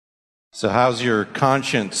So how's your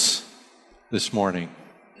conscience this morning?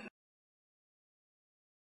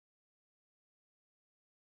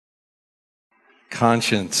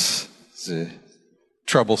 Conscience is a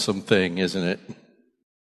troublesome thing, isn't it?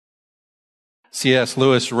 C.S.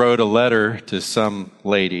 Lewis wrote a letter to some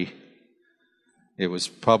lady. It was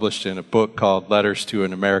published in a book called Letters to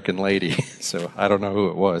an American Lady, so I don't know who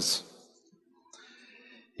it was.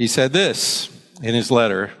 He said this in his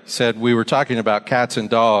letter. He said, "We were talking about cats and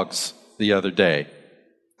dogs the other day,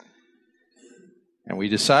 and we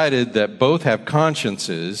decided that both have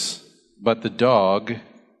consciences, but the dog,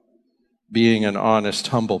 being an honest,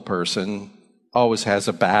 humble person, always has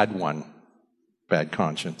a bad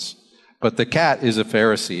conscience. But the cat is a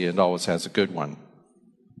Pharisee and always has a good one.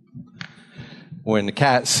 When the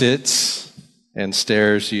cat sits and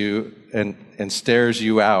stares you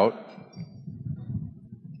out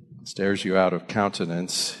of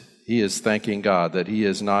countenance, he is thanking God that he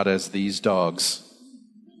is not as these dogs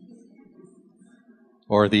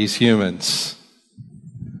or these humans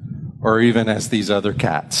or even as these other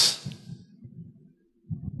cats."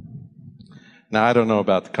 Now, I don't know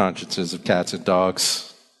about the consciences of cats and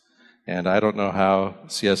dogs, and I don't know how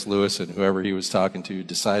C.S. Lewis and whoever he was talking to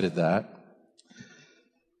decided that,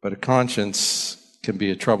 but a conscience can be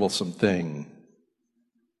a troublesome thing.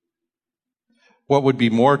 What would be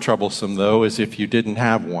more troublesome, though, is if you didn't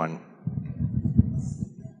have one,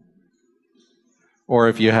 or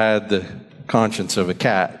if you had the conscience of a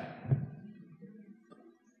cat.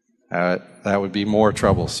 That would be more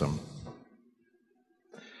troublesome.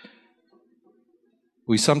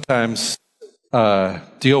 We sometimes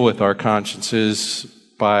deal with our consciences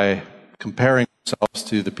by comparing ourselves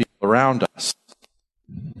to the people around us.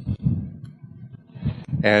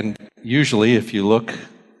 And usually, if you look,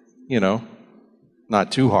 not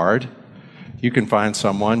too hard, you can find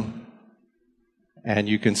someone and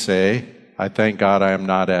you can say, "I thank God I am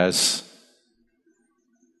not as..."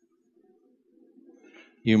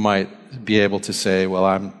 You might be able to say, "Well,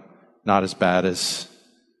 I'm not as bad as...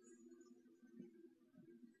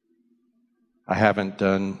 I haven't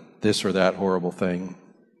done this or that horrible thing."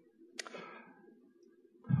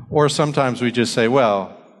 Or sometimes we just say,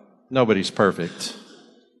 "Well, nobody's perfect."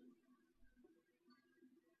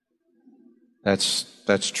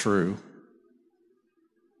 That's true.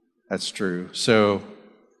 That's true. So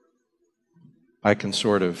I can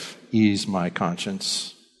sort of ease my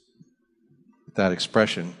conscience with that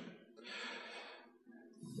expression.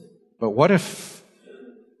 But what if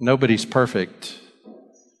nobody's perfect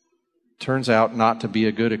turns out not to be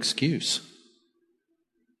a good excuse?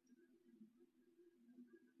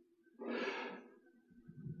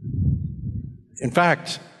 In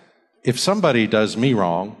fact, if somebody does me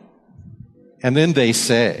wrong, and then they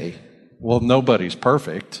say, "Well, nobody's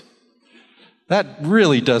perfect," that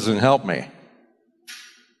really doesn't help me.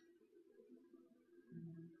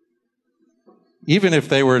 Even if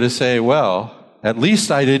they were to say, "Well, at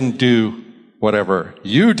least I didn't do whatever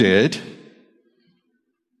you did,"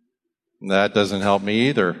 that doesn't help me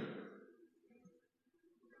either.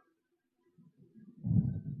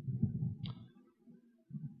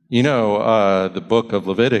 The book of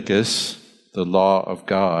Leviticus, the law of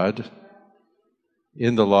God.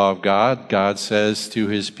 In the law of God, God says to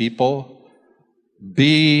his people,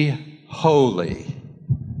 "Be holy,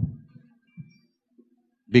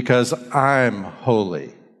 because I'm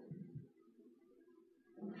holy."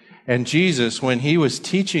 And Jesus, when he was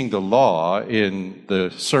teaching the law in the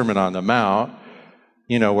Sermon on the Mount,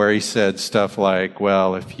 where he said stuff like,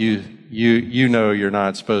 "Well, if you know you're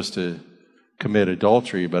not supposed to commit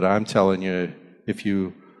adultery, but I'm telling you, if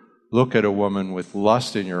you look at a woman with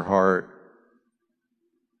lust in your heart,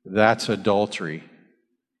 that's adultery."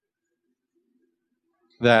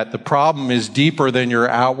 That the problem is deeper than your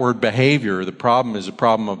outward behavior. The problem is a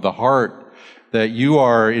problem of the heart. That you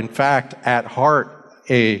are, in fact, at heart,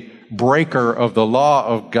 a breaker of the law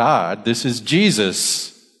of God. This is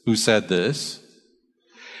Jesus who said this.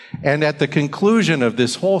 And at the conclusion of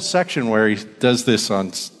this whole section where he does this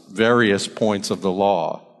on various points of the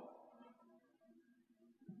law,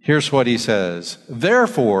 here's what he says: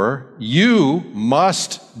 "Therefore, you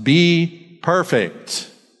must be perfect,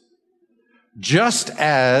 just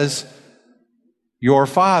as your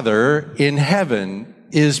Father in heaven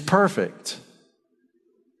is perfect."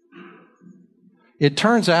 It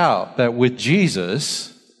turns out that with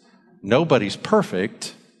Jesus, nobody's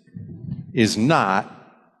perfect is not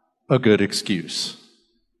a good excuse.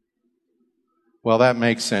 Well, that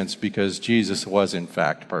makes sense because Jesus was in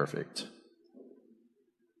fact perfect.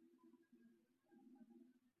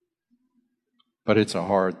 But it's a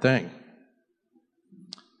hard thing.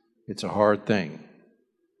 It's a hard thing.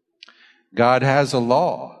 God has a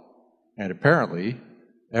law, and apparently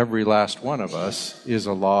every last one of us is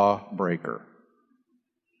a law breaker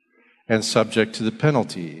and subject to the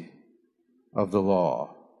penalty of the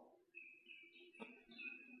law.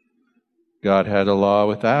 God had a law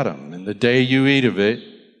with Adam, and the day you eat of it,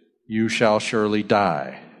 you shall surely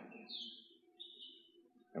die.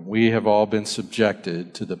 And we have all been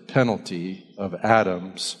subjected to the penalty of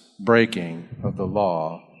Adam's breaking of the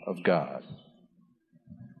law of God.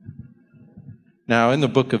 Now, in the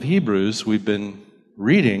book of Hebrews, we've been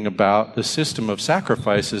reading about the system of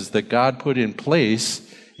sacrifices that God put in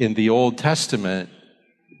place in the Old Testament.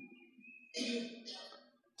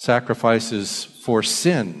 Sacrifices for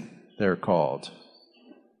sin, they're called.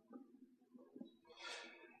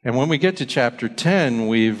 And when we get to chapter 10,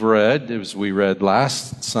 we've read, as we read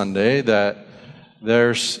last Sunday, that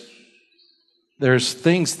there's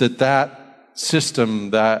things that system,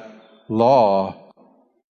 that law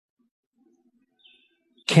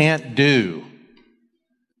can't do.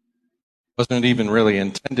 Wasn't even really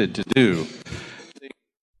intended to do.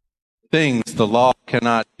 Things the law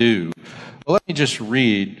cannot do. Well, let me just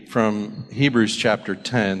read from Hebrews chapter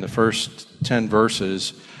 10, the first 10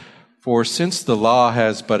 verses. For since the law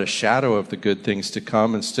has but a shadow of the good things to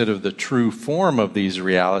come instead of the true form of these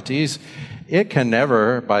realities, it can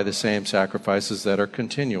never, by the same sacrifices that are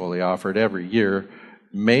continually offered every year,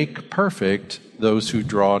 make perfect those who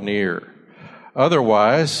draw near.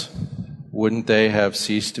 Otherwise, wouldn't they have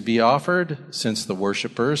ceased to be offered, since the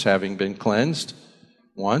worshipers, having been cleansed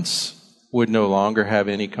once, would no longer have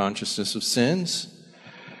any consciousness of sins?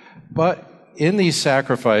 But in these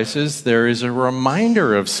sacrifices, there is a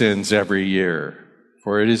reminder of sins every year,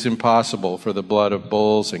 for it is impossible for the blood of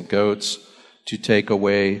bulls and goats to take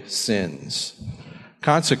away sins.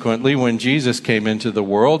 Consequently, when Jesus came into the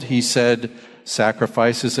world, he said,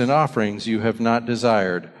 "Sacrifices and offerings you have not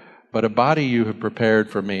desired, but a body you have prepared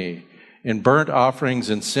for me. In burnt offerings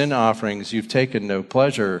and sin offerings you've taken no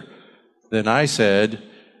pleasure." Then I said,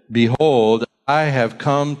 "Behold, I have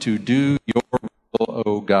come to do your will,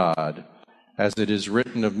 O God, as it is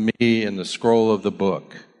written of me in the scroll of the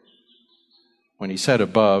book." When he said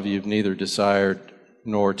above, "You've neither desired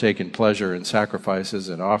nor taken pleasure in sacrifices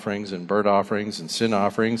and offerings and burnt offerings and sin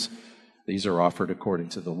offerings," these are offered according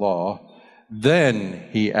to the law. Then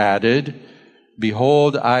he added,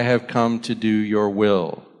 "Behold, I have come to do your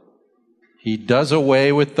will." He does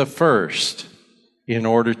away with the first in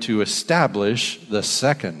order to establish the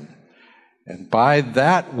second. And by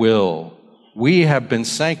that will, we have been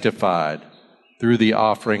sanctified through the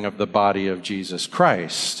offering of the body of Jesus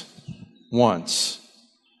Christ, once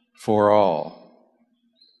for all.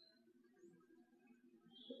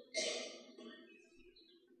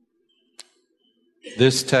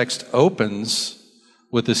 This text opens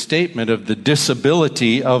with a statement of the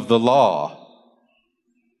disability of the law.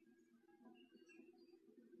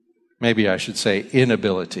 Maybe I should say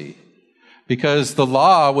inability, because the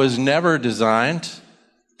law was never designed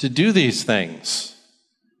to do these things.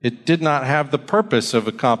 It did not have the purpose of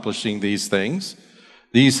accomplishing these things.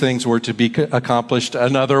 These things were to be accomplished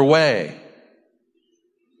another way.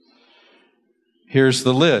 Here's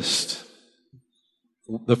the list.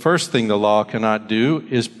 The first thing the law cannot do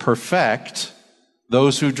is perfect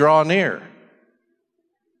those who draw near.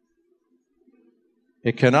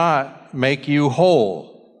 It cannot make you whole.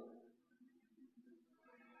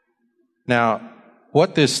 Now,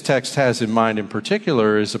 what this text has in mind in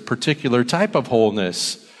particular is a particular type of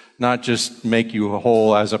wholeness, not just make you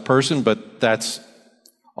whole as a person, but that's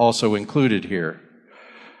also included here.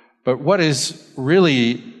 But what is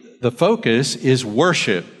really the focus is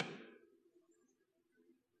worship.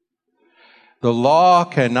 The law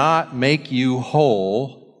cannot make you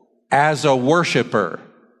whole as a worshiper.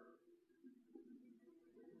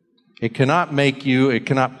 It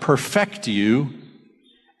cannot perfect you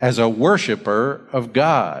as a worshiper of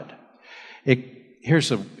God.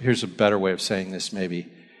 Here's a better way of saying this maybe.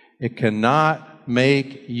 It cannot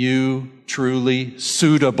make you truly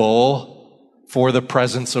suitable for the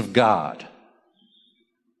presence of God.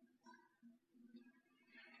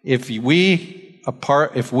 If we,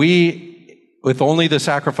 with only the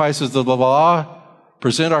sacrifices of the law,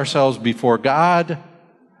 present ourselves before God,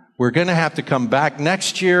 we're going to have to come back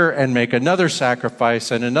next year and make another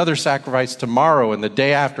sacrifice and another sacrifice tomorrow and the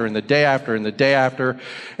day after and the day after and the day after.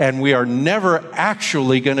 And we are never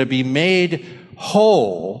actually going to be made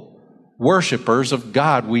whole worshipers of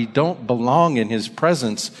God. We don't belong in His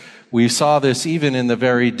presence. We saw this even in the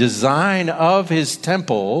very design of His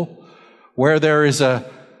temple, where there is a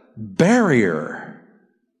barrier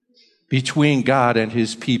between God and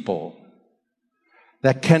His people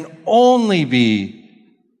that can only be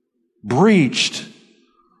breached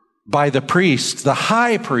by the priest, the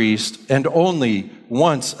high priest, and only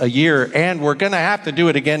once a year, and we're going to have to do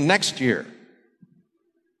it again next year.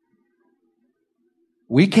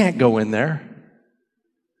 We can't go in there.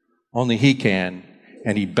 Only he can,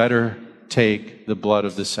 and he better take the blood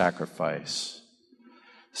of the sacrifice.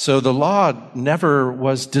 So the law never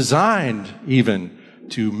was designed even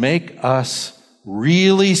to make us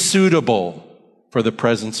really suitable for the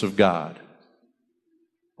presence of God.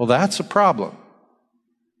 Well, that's a problem.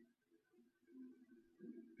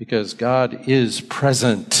 Because God is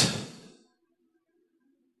present.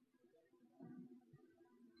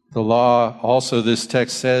 The law, also this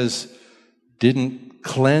text says, didn't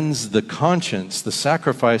cleanse the conscience. The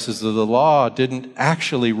sacrifices of the law didn't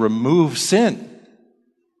actually remove sin.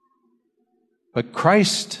 But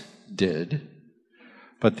Christ did.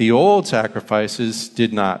 But the old sacrifices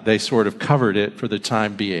did not. They sort of covered it for the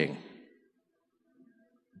time being,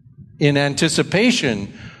 in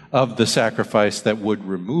anticipation of the sacrifice that would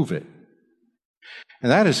remove it.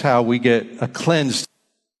 And that is how we get a cleansed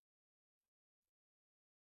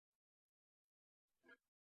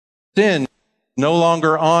sin no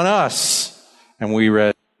longer on us. And we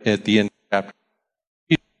read at the end of the chapter,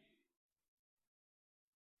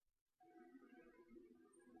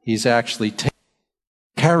 he's actually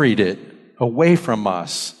carried it away from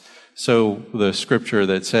us. So the scripture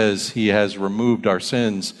that says he has removed our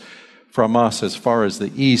sins from us as far as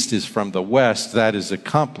the east is from the west, that is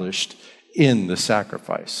accomplished in the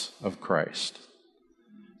sacrifice of Christ.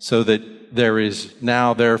 So that there is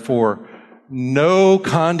now, therefore, no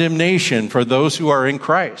condemnation for those who are in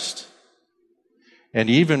Christ. And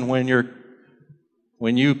even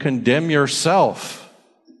when you condemn yourself,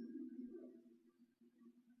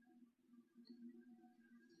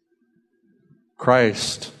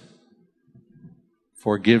 Christ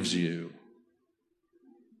forgives you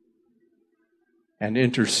and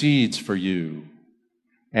intercedes for you,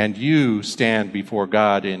 and you stand before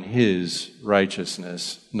God in his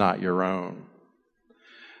righteousness, not your own.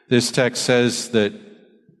 This text says that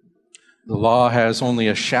the law has only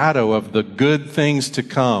a shadow of the good things to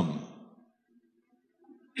come.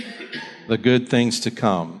 The good things to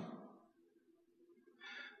come.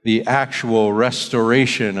 The actual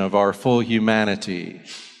restoration of our full humanity.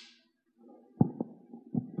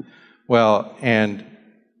 Well, and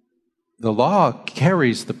the law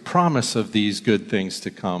carries the promise of these good things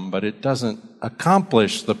to come, but it doesn't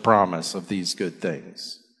accomplish the promise of these good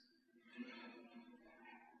things.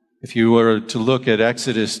 If you were to look at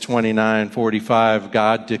Exodus 29:45,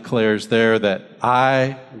 God declares there that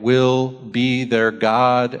I will be their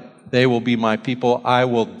God, they will be my people, I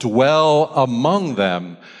will dwell among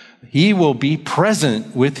them. He will be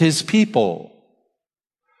present with his people.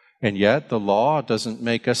 And yet the law doesn't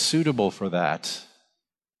make us suitable for that.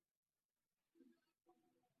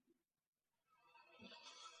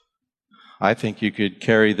 I think you could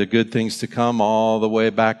carry the good things to come all the way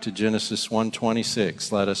back to Genesis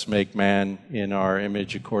 1:26. Let us make man in our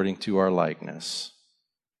image according to our likeness.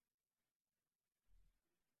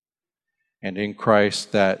 And in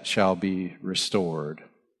Christ that shall be restored.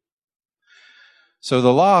 So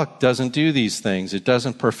the law doesn't do these things. It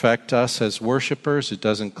doesn't perfect us as worshipers. It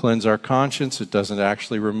doesn't cleanse our conscience. It doesn't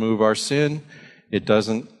actually remove our sin. It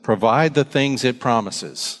doesn't provide the things it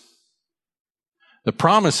promises. The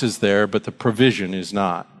promise is there, but the provision is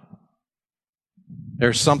not.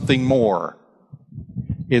 There's something more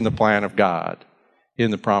in the plan of God,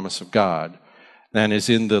 in the promise of God, than is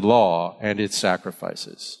in the law and its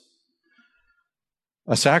sacrifices.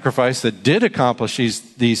 A sacrifice that did accomplish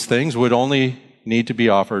these things would only need to be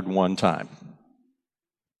offered one time,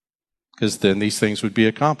 because then these things would be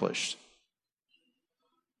accomplished.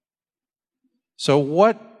 So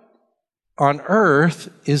what on earth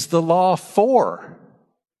is the law for?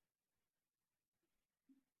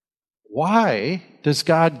 Why does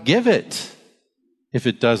God give it if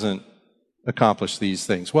it doesn't accomplish these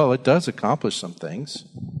things? Well, it does accomplish some things.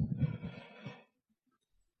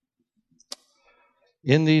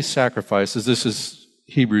 In these sacrifices, this is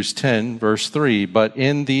Hebrews 10, verse 3, but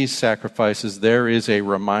in these sacrifices there is a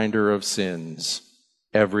reminder of sins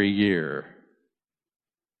every year.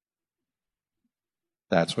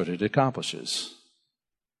 That's what it accomplishes.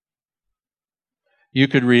 You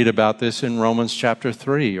could read about this in Romans chapter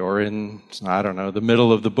 3 or in, the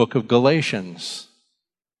middle of the book of Galatians.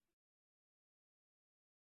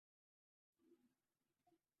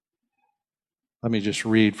 Let me just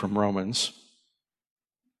read from Romans.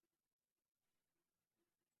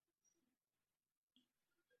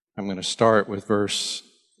 I'm going to start with verse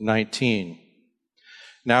 19.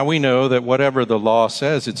 Now we know that whatever the law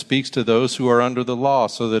says, it speaks to those who are under the law,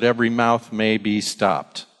 so that every mouth may be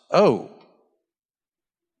stopped. Oh,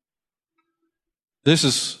 this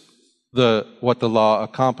is what the law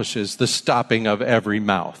accomplishes, the stopping of every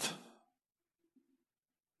mouth.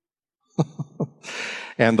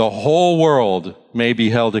 And the whole world may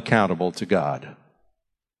be held accountable to God.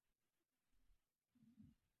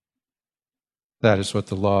 That is what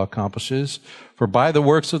the law accomplishes. For by the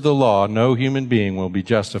works of the law, no human being will be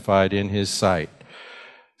justified in his sight,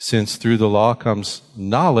 since through the law comes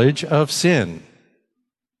knowledge of sin.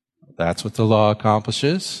 That's what the law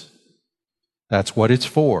accomplishes. That's what it's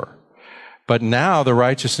for. But now the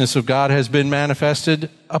righteousness of God has been manifested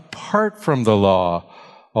apart from the law,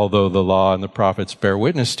 although the law and the prophets bear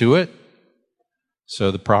witness to it. So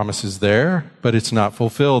the promise is there, but it's not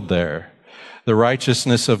fulfilled there. The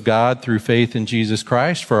righteousness of God through faith in Jesus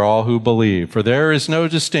Christ for all who believe. For there is no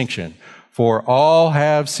distinction, for all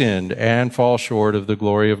have sinned and fall short of the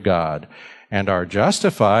glory of God, and are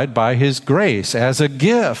justified by his grace as a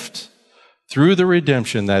gift through the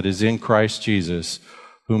redemption that is in Christ Jesus,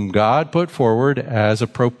 whom God put forward as a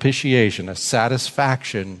propitiation, a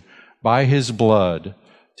satisfaction by his blood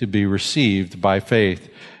to be received by faith.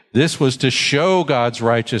 This was to show God's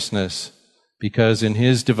righteousness, because in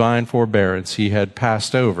his divine forbearance he had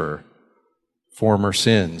passed over former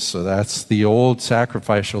sins. So that's the old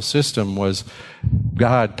sacrificial system, was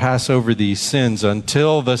God pass over these sins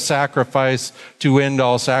until the sacrifice to end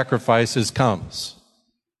all sacrifices comes.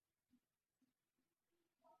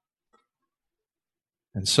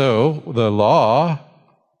 And so the law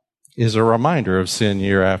is a reminder of sin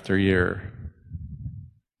year after year,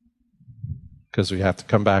 because we have to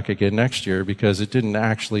come back again next year, because it didn't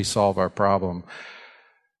actually solve our problem.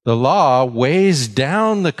 The law weighs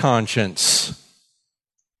down the conscience.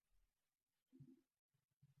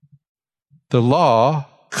 The law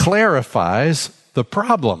clarifies the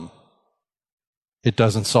problem. It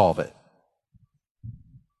doesn't solve it.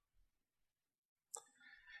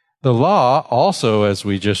 The law also, as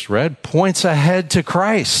we just read, points ahead to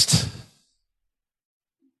Christ.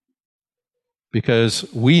 Because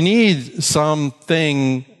we need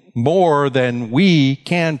something more than we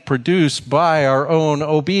can produce by our own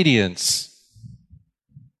obedience.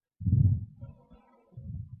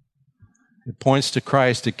 It points to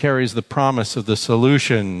Christ. It carries the promise of the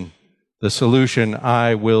solution,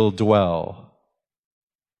 I will dwell.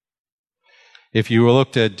 If you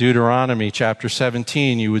looked at Deuteronomy chapter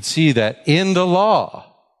 17, you would see that in the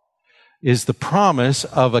law is the promise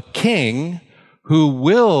of a king who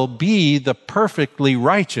will be the perfectly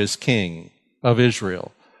righteous king of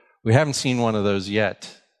Israel. We haven't seen one of those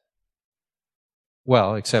yet.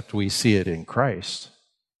 Well, except we see it in Christ.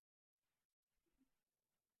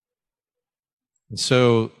 And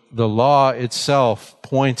so the law itself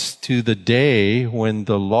points to the day when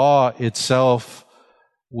the law itself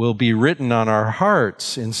will be written on our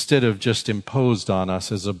hearts instead of just imposed on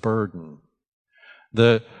us as a burden.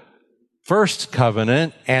 The first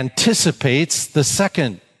covenant anticipates the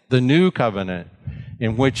second, the new covenant,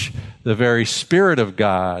 in which the very Spirit of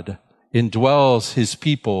God indwells his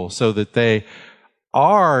people so that they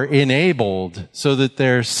are enabled, so that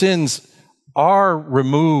their sins are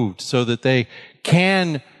removed, so that they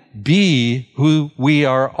can be who we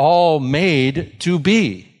are all made to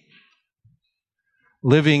be,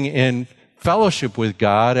 living in fellowship with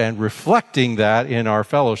God and reflecting that in our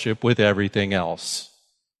fellowship with everything else.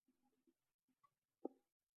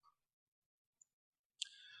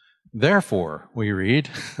 Therefore, we read,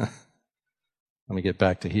 let me get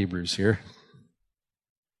back to Hebrews here.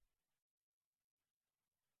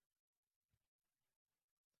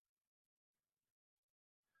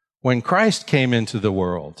 When Christ came into the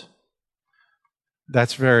world,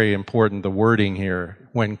 that's very important, the wording here.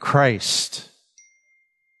 When Christ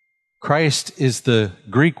is the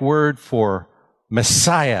Greek word for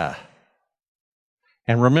Messiah.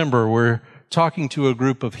 And remember, we're talking to a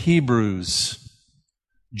group of Hebrews,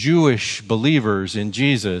 Jewish believers in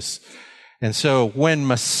Jesus. And so when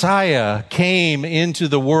Messiah came into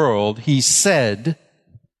the world, he said,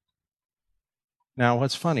 now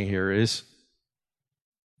what's funny here is,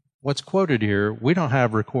 what's quoted here, we don't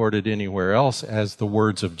have recorded anywhere else as the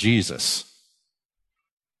words of Jesus.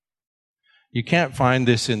 You can't find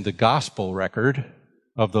this in the gospel record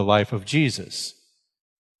of the life of Jesus.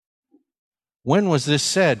 When was this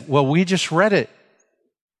said? Well, we just read it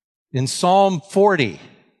in Psalm 40,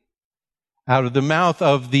 out of the mouth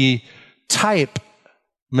of the type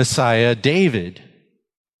Messiah, David,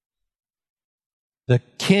 the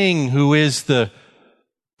king who is the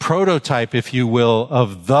prototype, if you will,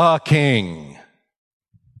 of the king.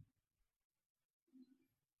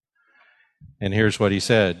 And here's what he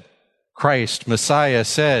said. Christ, Messiah,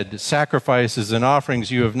 said, sacrifices and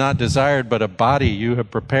offerings you have not desired, but a body you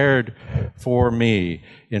have prepared for me.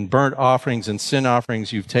 In burnt offerings and sin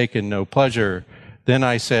offerings you've taken no pleasure. Then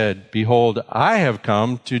I said, behold, I have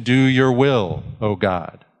come to do your will, O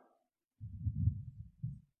God.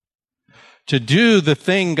 To do the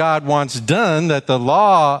thing God wants done that the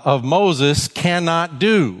law of Moses cannot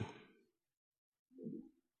do.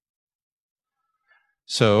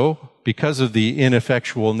 So, because of the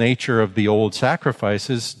ineffectual nature of the old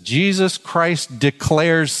sacrifices, Jesus Christ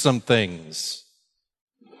declares some things.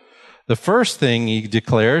 The first thing he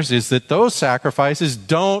declares is that those sacrifices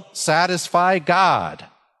don't satisfy God.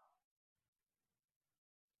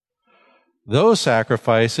 Those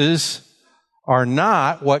sacrifices are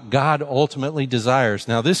not what God ultimately desires.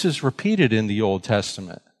 Now, this is repeated in the Old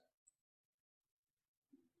Testament.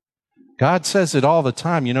 God says it all the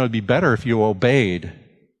time. You know, it'd be better if you obeyed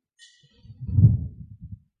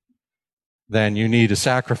than you need a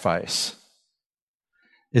sacrifice.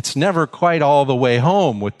 It's never quite all the way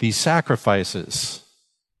home with these sacrifices.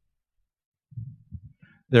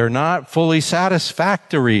 They're not fully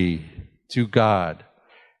satisfactory to God.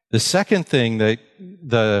 The second thing that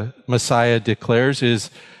the Messiah declares is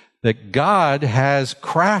that God has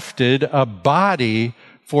crafted a body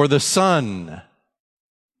for the Son.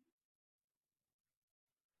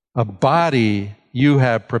 A body you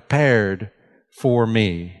have prepared for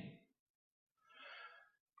me.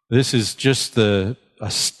 This is just a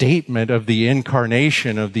statement of the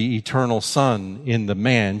incarnation of the eternal Son in the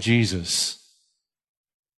man, Jesus.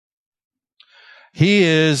 He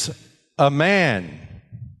is a man,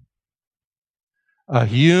 a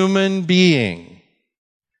human being.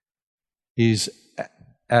 He's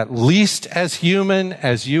at least as human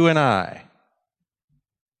as you and I.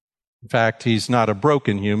 In fact, he's not a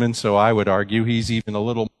broken human, so I would argue he's even a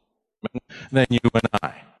little more human than you and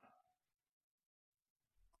I.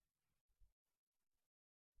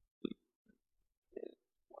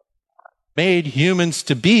 Made humans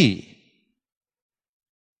to be.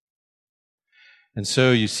 And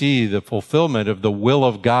so you see the fulfillment of the will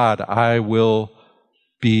of God, I will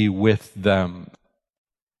be with them.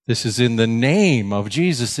 This is in the name of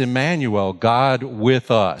Jesus, Emmanuel, God with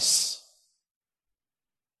us.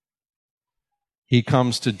 He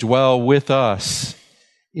comes to dwell with us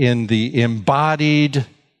in the embodied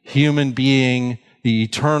human being, the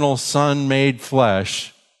eternal Son made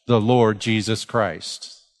flesh, the Lord Jesus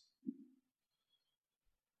Christ.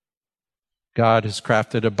 God has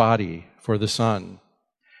crafted a body for the Son.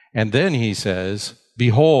 And then he says,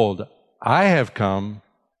 behold, I have come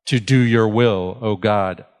to do your will, O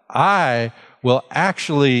God. I will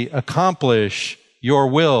actually accomplish your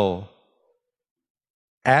will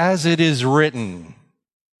as it is written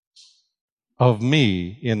of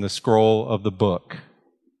me in the scroll of the book.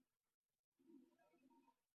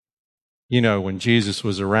 You know, when Jesus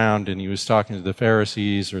was around and he was talking to the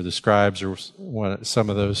Pharisees or the scribes or some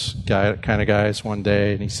of those kind of guys one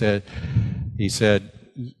day, and he said,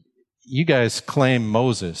 you guys claim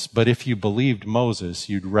Moses, but if you believed Moses,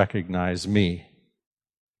 you'd recognize me.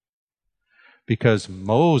 Because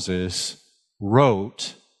Moses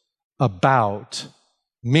wrote about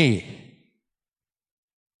me.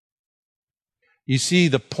 You see,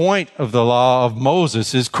 the point of the law of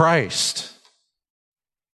Moses is Christ.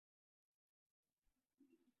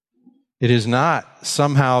 It is not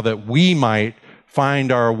somehow that we might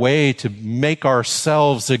find our way to make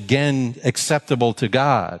ourselves again acceptable to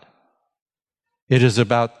God. It is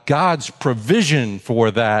about God's provision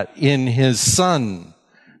for that in His Son,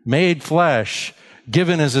 made flesh,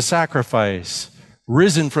 given as a sacrifice,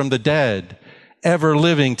 risen from the dead, ever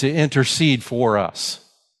living to intercede for us.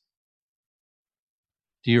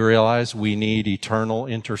 Do you realize we need eternal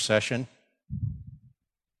intercession?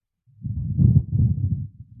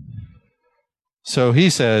 So he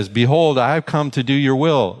says, behold, I've come to do your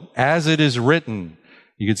will, as it is written.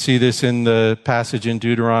 You could see this in the passage in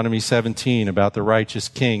Deuteronomy 17 about the righteous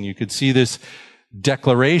king. You could see this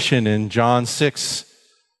declaration in John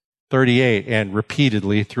 6:38 and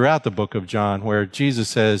repeatedly throughout the book of John, where Jesus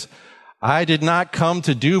says, I did not come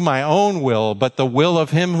to do my own will, but the will of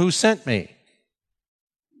him who sent me.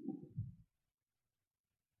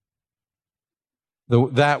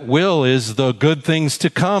 That will is the good things to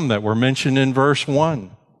come that were mentioned in verse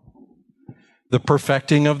 1. The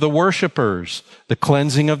perfecting of the worshipers, the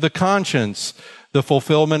cleansing of the conscience, the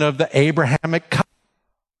fulfillment of the Abrahamic covenant.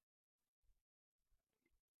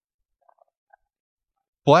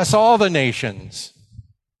 Bless all the nations.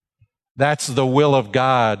 That's the will of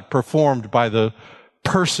God performed by the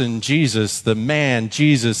person Jesus, the man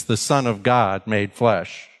Jesus, the Son of God made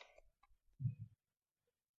flesh.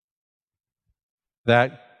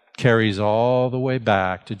 That carries all the way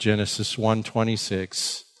back to Genesis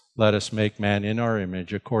 1:26. Let us make man in our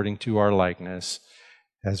image according to our likeness.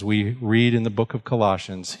 As we read in the book of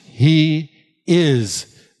Colossians, he is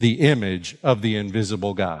the image of the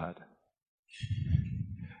invisible God.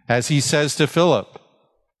 As he says to Philip,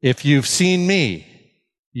 if you've seen me,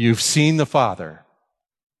 you've seen the Father.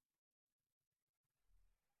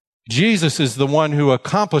 Jesus is the one who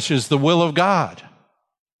accomplishes the will of God.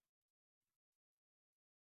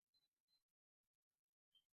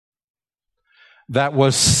 That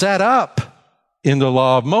was set up in the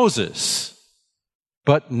law of Moses,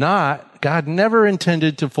 but God never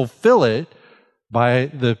intended to fulfill it by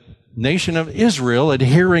the nation of Israel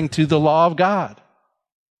adhering to the law of God,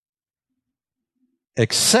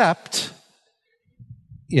 except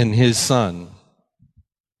in his Son.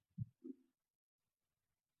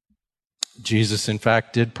 Jesus, in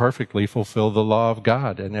fact, did perfectly fulfill the law of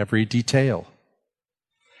God in every detail.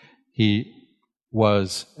 He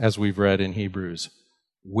was, as we've read in Hebrews,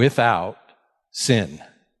 without sin.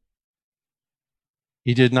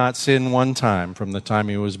 He did not sin one time. From the time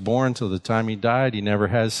he was born till the time he died, he never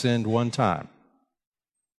has sinned one time.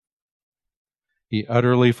 He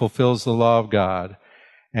utterly fulfills the law of God,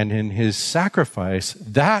 and in his sacrifice,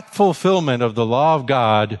 that fulfillment of the law of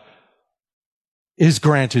God is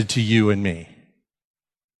granted to you and me.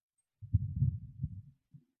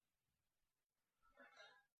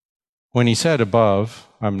 When he said above,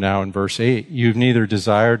 I'm now in verse 8, you've neither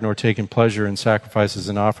desired nor taken pleasure in sacrifices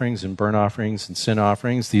and offerings and burnt offerings and sin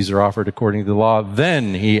offerings. These are offered according to the law.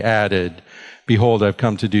 Then he added, behold, I've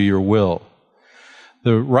come to do your will.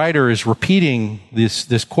 The writer is repeating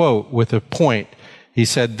this quote with a point. He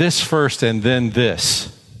said this first and then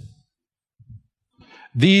this.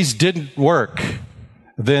 These didn't work.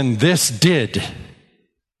 Then this did.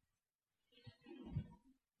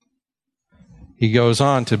 He goes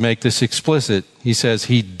on to make this explicit. He says,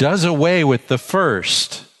 he does away with the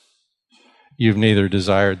first. You've neither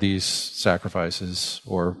desired these sacrifices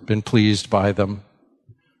or been pleased by them.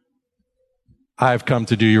 I've come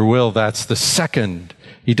to do your will. That's the second.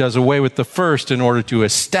 He does away with the first in order to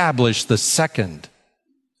establish the second.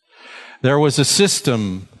 There was a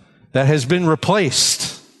system that has been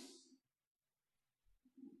replaced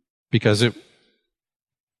because it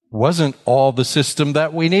wasn't all the system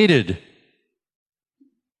that we needed.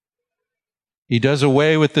 He does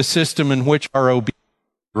away with the system in which our obedience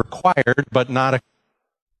is required, but not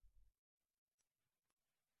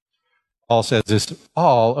Paul says this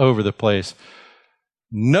all over the place.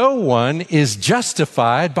 No one is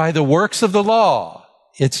justified by the works of the law.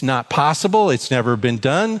 It's not possible. It's never been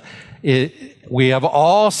done. We have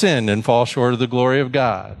all sinned and fall short of the glory of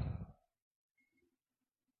God.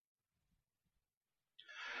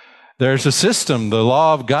 There's a system, the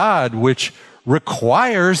law of God, which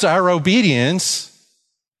requires our obedience,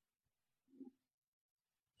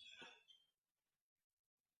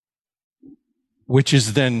 which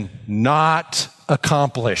is then not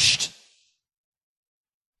accomplished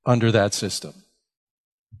under that system.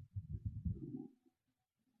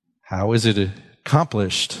 How is it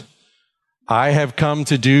accomplished? I have come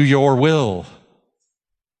to do your will,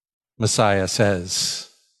 Messiah says.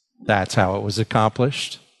 That's how it was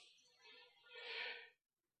accomplished.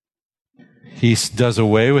 He does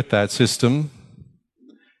away with that system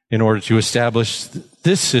in order to establish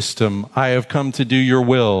this system. I have come to do your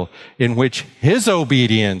will, in which his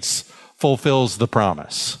obedience fulfills the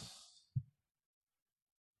promise.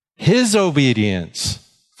 His obedience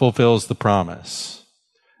fulfills the promise,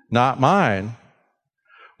 not mine,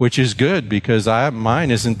 which is good because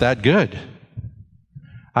mine isn't that good.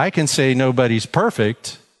 I can say nobody's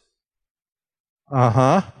perfect.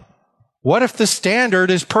 What if the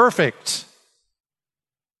standard is perfect?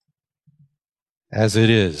 As it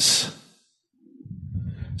is.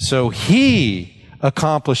 So he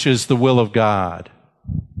accomplishes the will of God.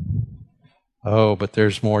 Oh, but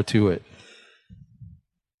there's more to it.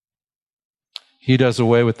 He does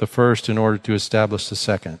away with the first in order to establish the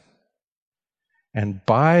second. And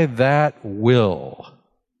by that will,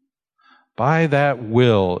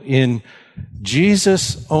 in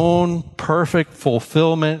Jesus' own perfect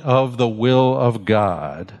fulfillment of the will of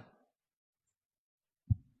God,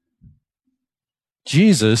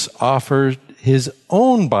 Jesus offered his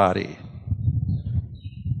own body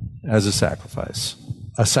as a sacrifice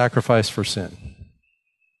for sin.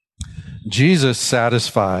 Jesus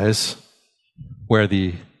satisfies where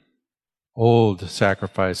the old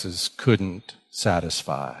sacrifices couldn't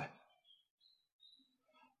satisfy.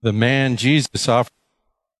 The man Jesus offered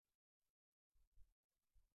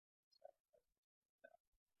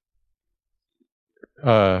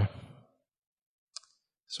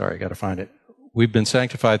Sorry, I got to find it. We've been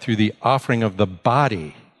sanctified through the offering of the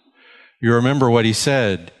body. You remember what he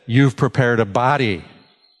said, you've prepared a body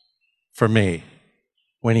for me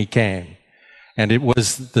when he came. And it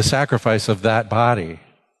was the sacrifice of that body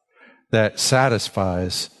that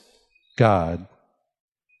satisfies God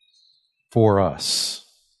for us.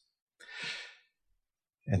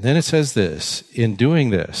 And then it says this, in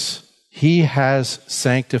doing this, he has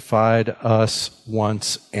sanctified us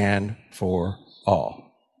once and for all.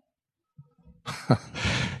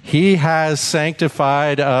 He has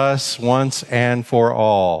sanctified us once and for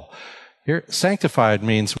all. Here, sanctified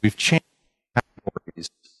means we've changed categories.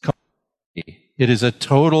 It is a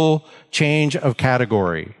total change of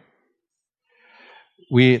category.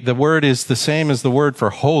 The word is the same as the word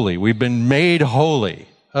for holy. We've been made holy.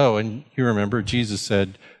 Oh, and you remember Jesus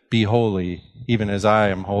said, be holy, even as I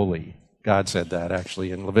am holy. God said that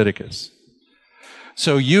actually in Leviticus.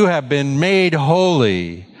 So you have been made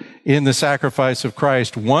holy in the sacrifice of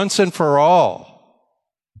Christ once and for all.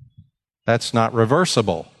 That's not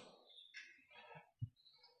reversible.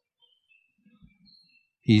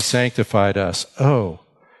 He sanctified us. Oh,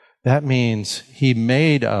 that means he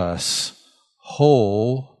made us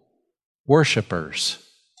whole worshipers.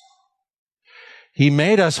 He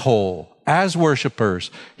made us whole as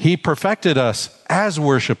worshipers. He perfected us as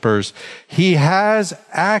worshipers. He has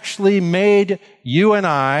actually made you and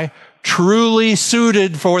I truly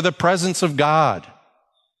suited for the presence of God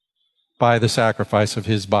by the sacrifice of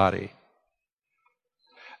his body.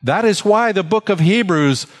 That is why the book of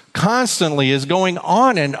Hebrews constantly is going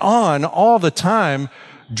on and on all the time.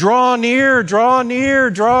 Draw near, draw near,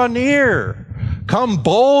 draw near. Come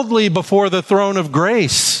boldly before the throne of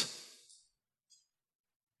grace.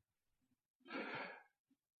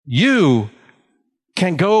 You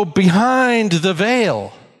can go behind the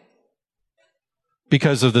veil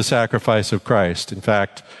because of the sacrifice of Christ. In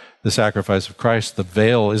fact, the sacrifice of Christ, the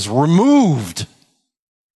veil is removed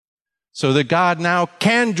so that God now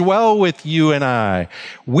can dwell with you and I.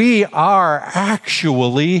 We are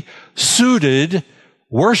actually suited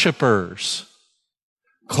worshipers,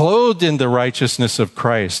 clothed in the righteousness of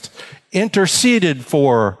Christ, interceded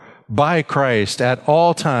for by Christ at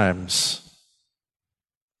all times.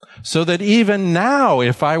 So that even now,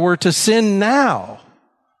 if I were to sin now,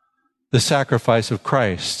 the sacrifice of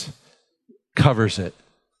Christ covers it.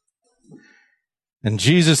 And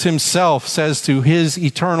Jesus himself says to his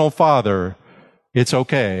eternal Father, it's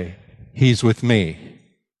okay, he's with me.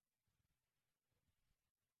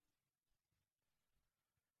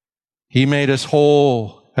 He made us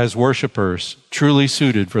whole as worshipers, truly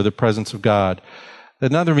suited for the presence of God.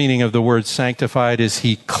 Another meaning of the word sanctified is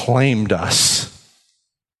he claimed us,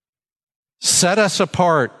 set us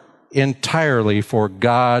apart entirely for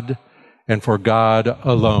God and for God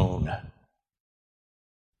alone.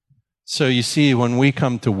 So you see, when we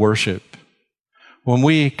come to worship, when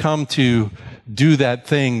we come to do that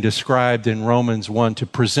thing described in Romans 1, to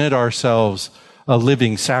present ourselves a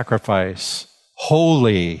living sacrifice,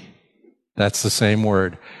 holy, that's the same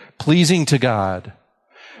word, pleasing to God.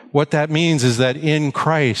 What that means is that in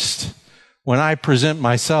Christ, when I present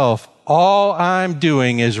myself, all I'm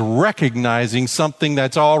doing is recognizing something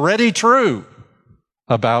that's already true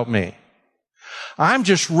about me. I'm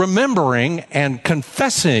just remembering and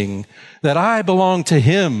confessing that I belong to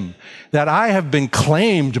him, that I have been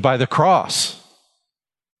claimed by the cross.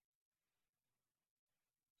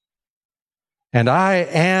 And I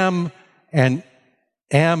am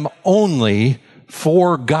only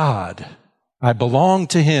for God. I belong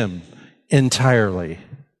to him entirely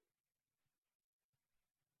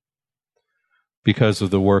because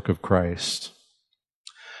of the work of Christ.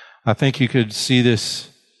 I think you could see this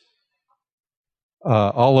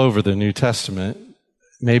all over the New Testament,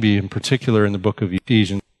 maybe in particular in the book of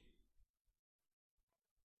Ephesians.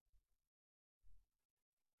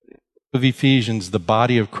 Of Ephesians, the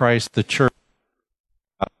body of Christ, the church,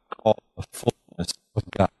 called the fullness of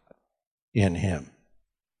God in him.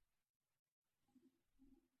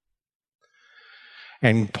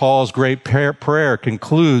 And Paul's great prayer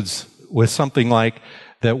concludes with something like,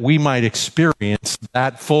 that we might experience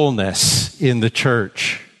that fullness in the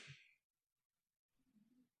church.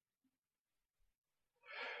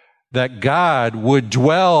 That God would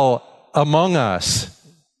dwell among us.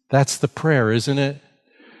 That's the prayer, isn't it?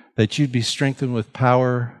 That you'd be strengthened with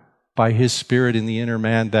power by his Spirit in the inner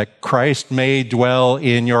man, that Christ may dwell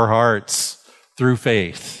in your hearts through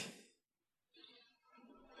faith.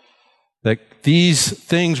 That these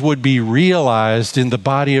things would be realized in the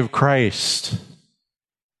body of Christ,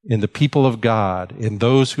 in the people of God, in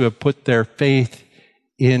those who have put their faith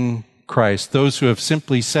in Christ, those who have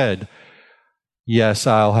simply said, Yes,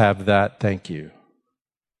 I'll have that. Thank you.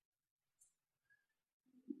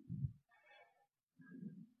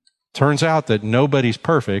 Turns out that nobody's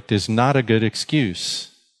perfect is not a good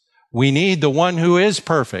excuse. We need the one who is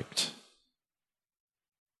perfect.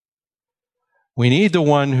 We need the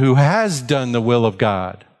one who has done the will of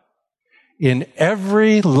God in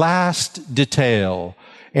every last detail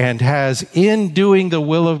and has, in doing the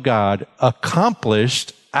will of God,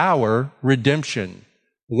 accomplished our redemption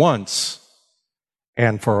once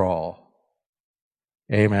and for all.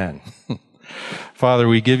 Amen. Father,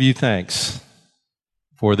 we give you thanks,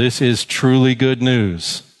 for this is truly good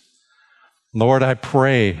news. Lord, I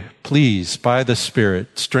pray, please, by the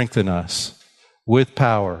Spirit, strengthen us with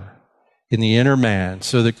power in the inner man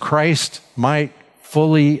so that Christ might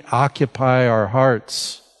fully occupy our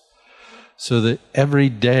hearts, so that every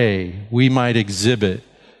day we might exhibit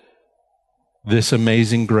this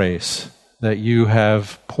amazing grace that you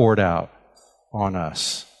have poured out on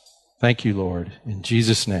us. Thank you, Lord. In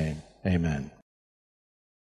Jesus' name, amen.